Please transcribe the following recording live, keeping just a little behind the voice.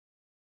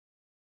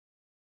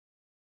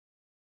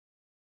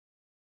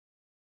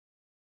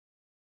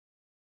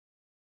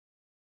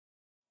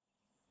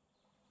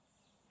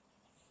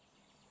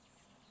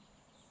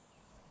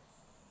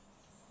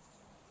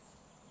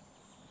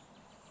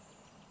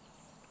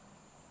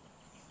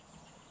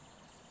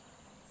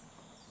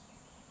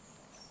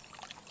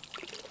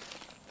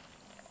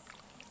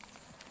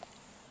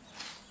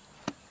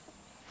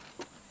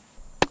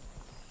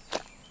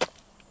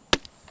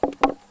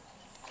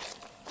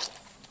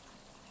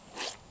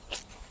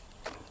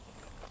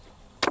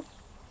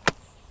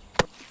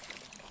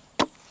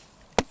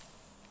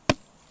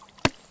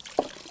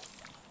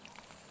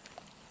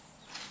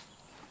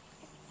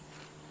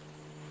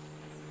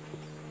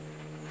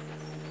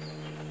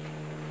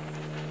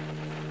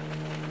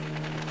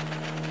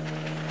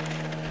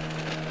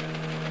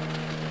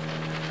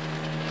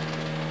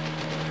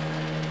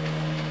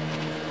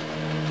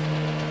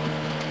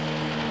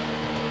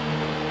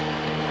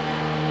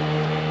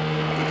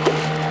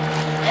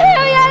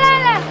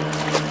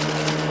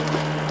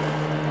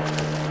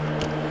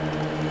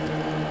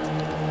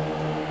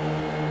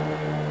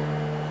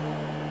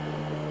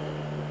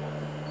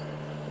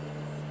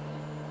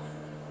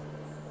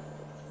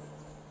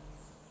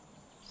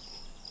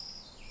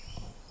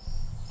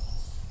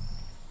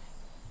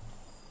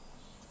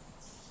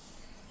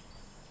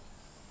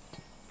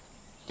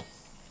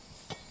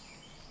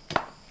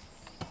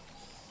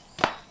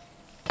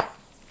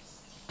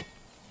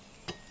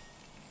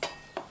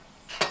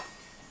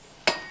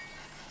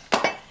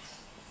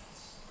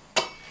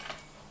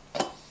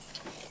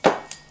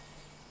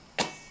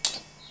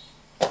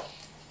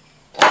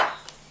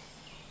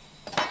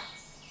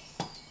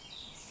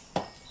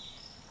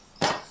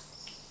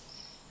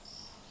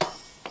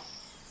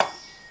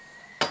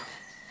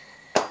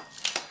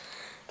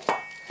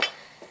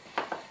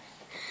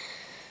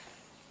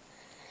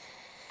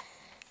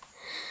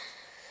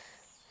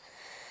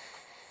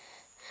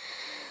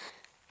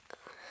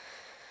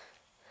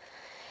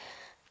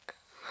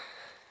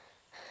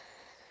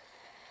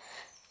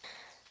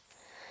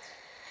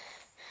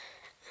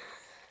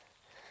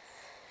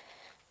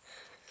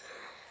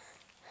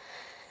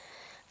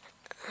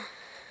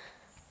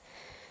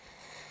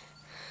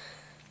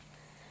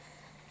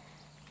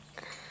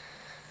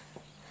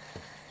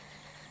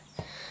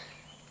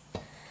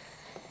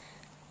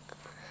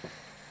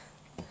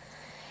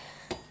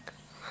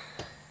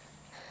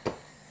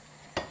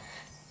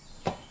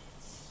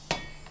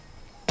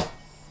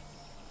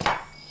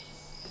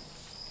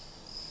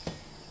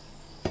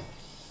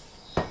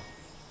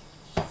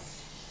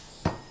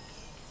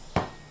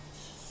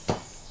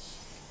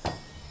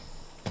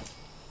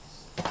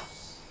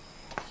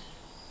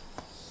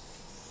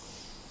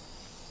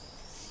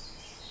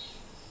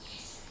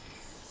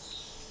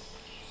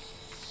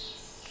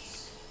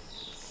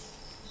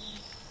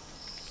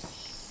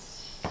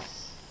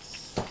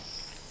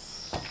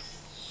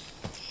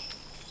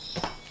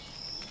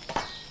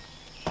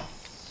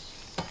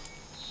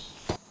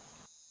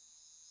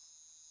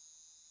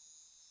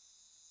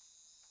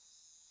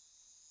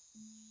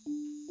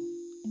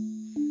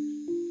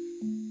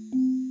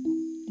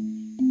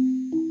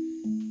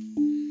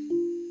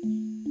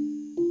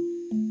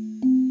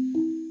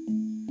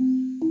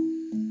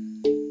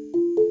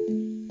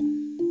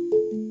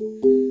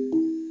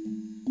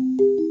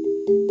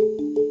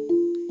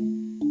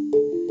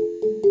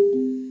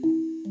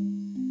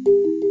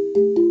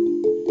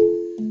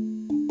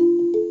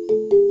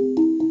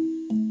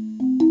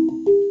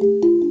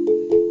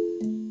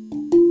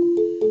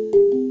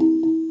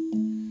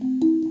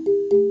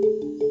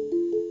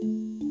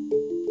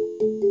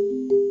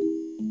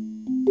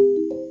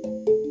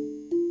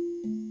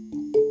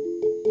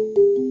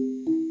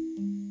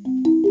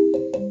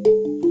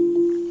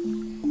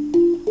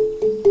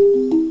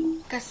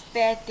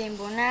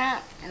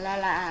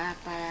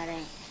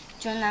pararen.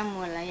 Chona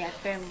mula ya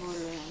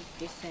pembulu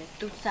tise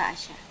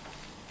tusasha.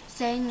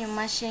 Senyo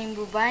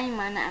mashimbu bai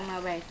mana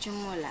amabe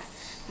chumula.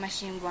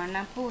 Mashimbu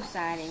anapu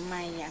sare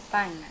maya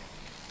pana.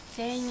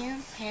 Senyo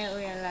he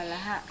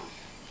uyalalaha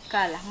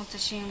kala musa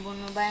shimbu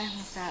no bai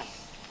musa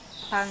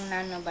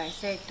pangna no bai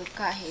setu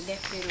kahi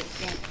defiru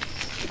ken.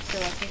 Itu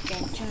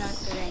akiken chuna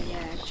turen ya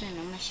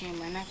chuna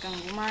mashimbu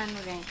nakangumanu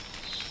ren.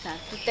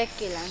 Satu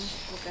tequila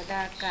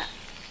ukadaka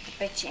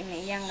pechi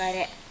me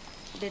yangare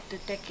de tu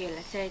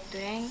tequila setu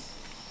ren.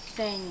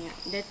 Senyo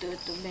de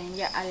tu ben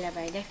ya ala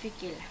bai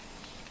defikila.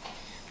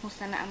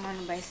 Musana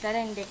aman bai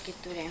saren de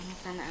kiture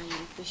musana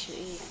aman pishu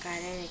I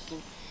kare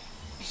rekin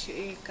pishu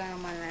I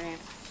kamalare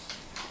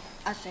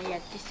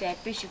asayati se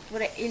pishu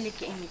pura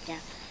iliki imita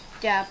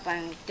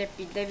japan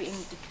tepi devi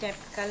imita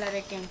tepi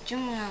kalare ken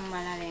chunga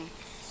malare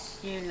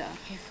yelo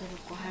hefuru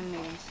ko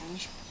hamere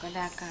samish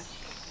kadaka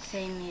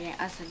sei mire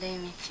asa de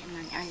mechi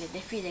man ale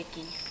defide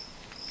kin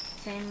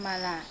sei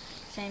mala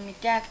sei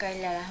mitaka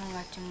ila la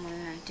hanga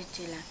chumulan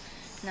tichila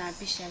na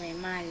pisha be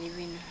mali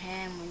vino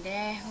he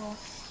mudeho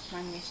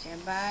Manusia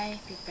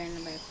baik,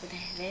 pipen baik putih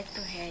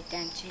retu he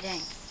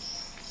janjiren.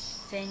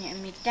 Senya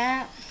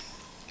mita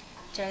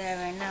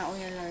calawana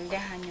uyalol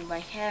dehanya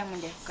baik he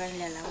mudeh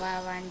kala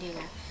lawawan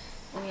dila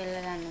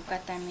uyalan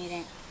kata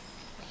miren.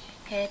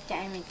 He ta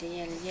mita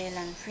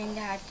yelan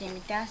finda hati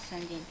mita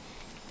sandin.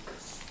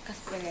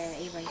 Kaspele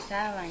ibai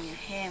sawanya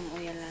he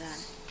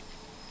uyalan.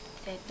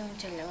 Setun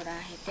cala ora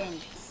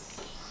hetendi.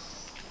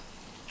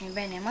 Mi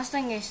bene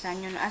masangge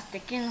sanyon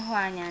astekin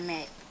huanya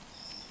met.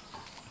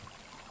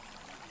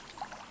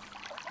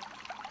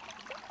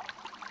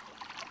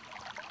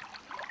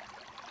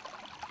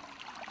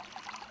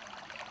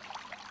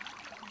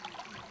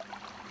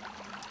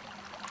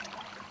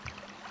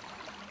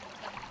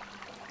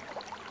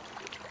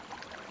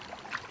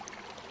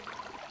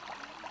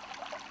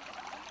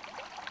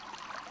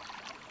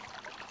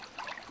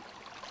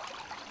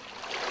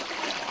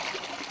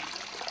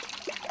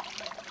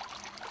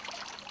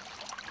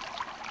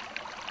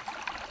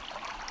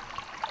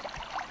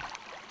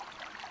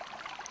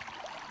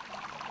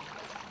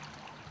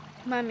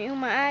 Mami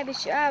uma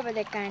habis apa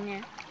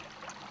dekanya?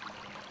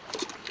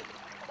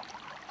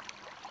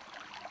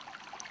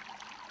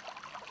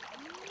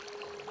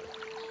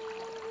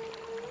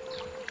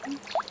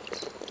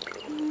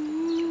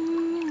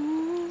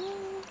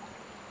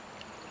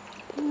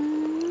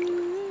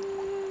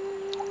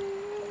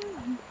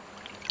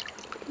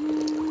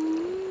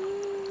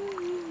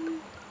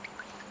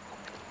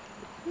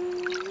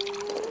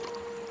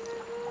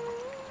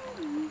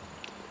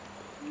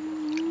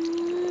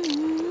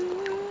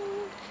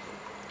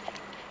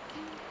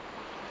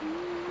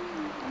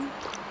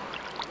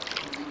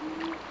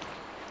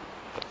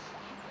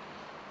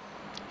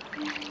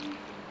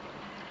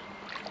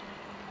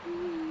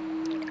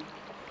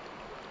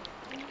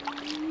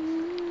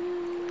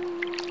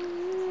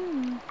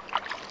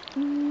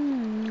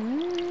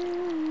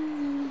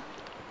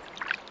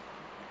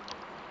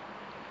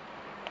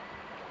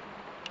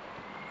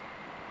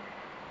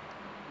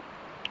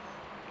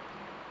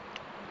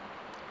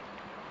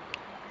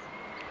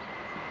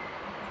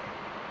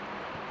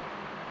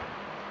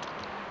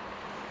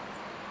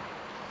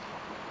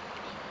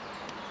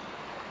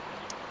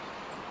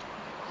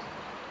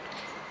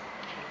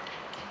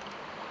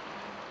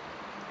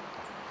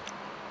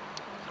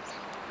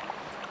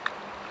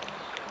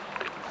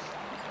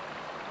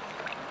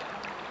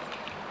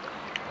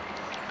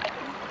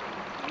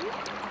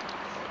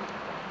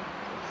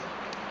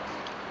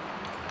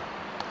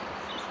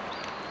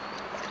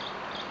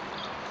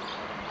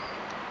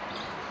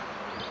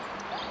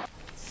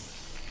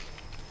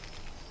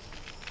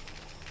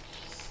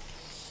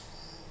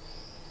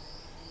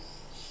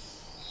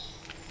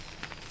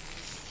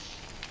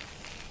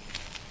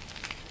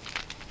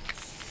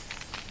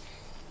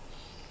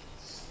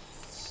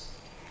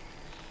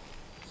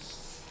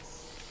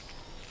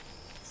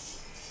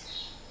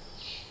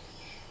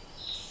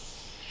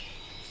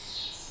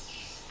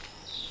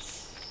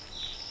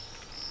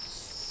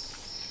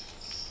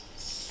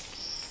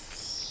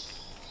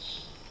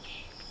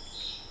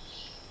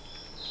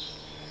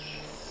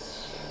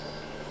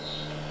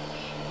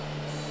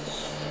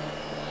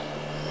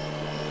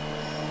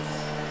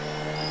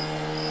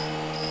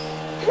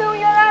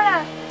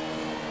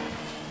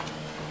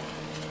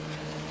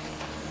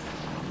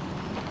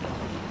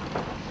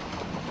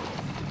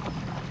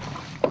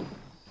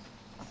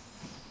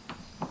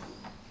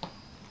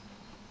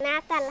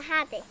 Natal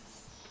hati.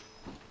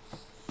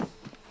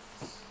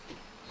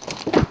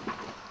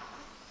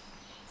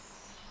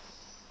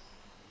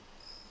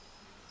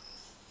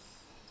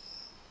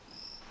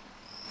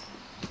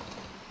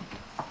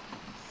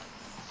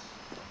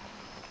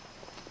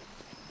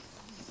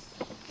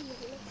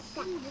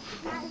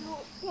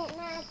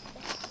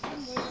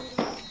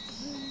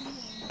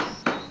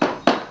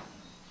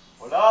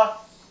 Hola.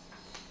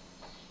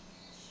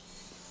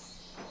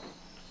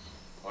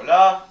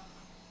 Hola.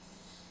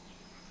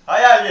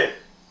 ¿Hay alguien?